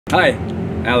Hi,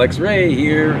 Alex Ray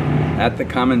here at the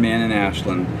Common Man in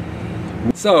Ashland.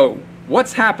 So,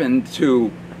 what's happened to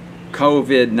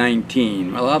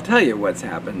COVID-19? Well, I'll tell you what's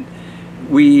happened.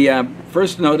 We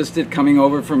first noticed it coming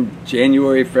over from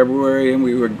January, February, and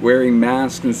we were wearing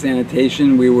masks and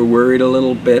sanitation. We were worried a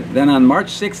little bit. Then on March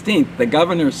 16th, the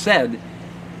governor said,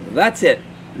 that's it.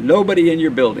 Nobody in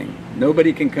your building.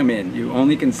 Nobody can come in. You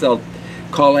only can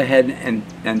call ahead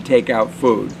and take out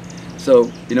food. So,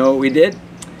 you know what we did?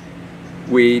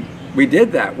 We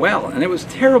did that well, and it was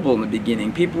terrible in the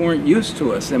beginning. People weren't used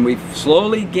to us, and we've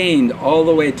slowly gained all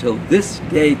the way till this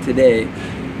day today.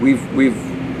 We've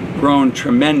grown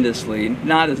tremendously,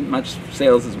 not as much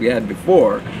sales as we had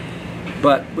before,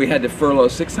 but we had to furlough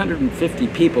 650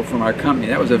 people from our company.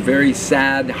 That was a very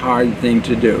sad, hard thing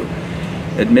to do.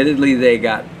 Admittedly, they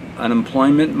got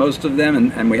unemployment, most of them,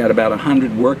 and we had about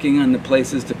 100 working on the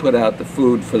places to put out the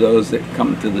food for those that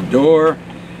come to the door.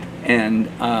 And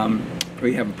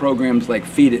we have programs like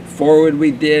Feed It Forward we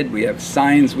did. We have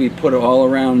signs we put all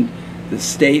around the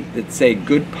state that say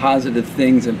good, positive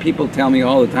things, and people tell me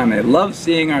all the time they love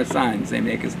seeing our signs. They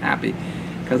make us happy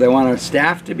because I want our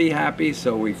staff to be happy,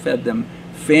 so we fed them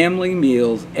family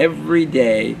meals every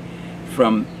day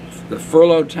from the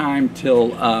furlough time till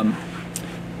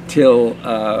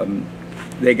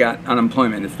they got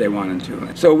unemployment if they wanted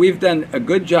to. So we've done a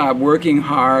good job working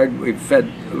hard. We've fed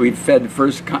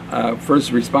first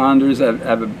responders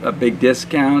have a big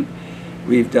discount.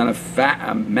 We've done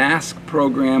a mask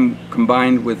program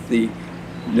combined with the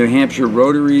New Hampshire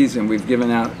Rotaries, and we've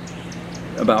given out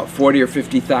about 40 or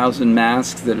 50,000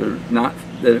 masks that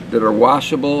are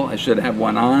washable. I should have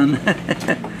one on.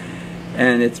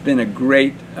 And it's been a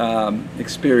great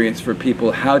experience for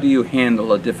people. How do you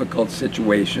handle a difficult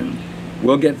situation?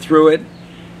 We'll get through it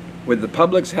with the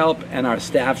public's help and our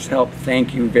staff's help.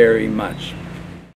 Thank you very much.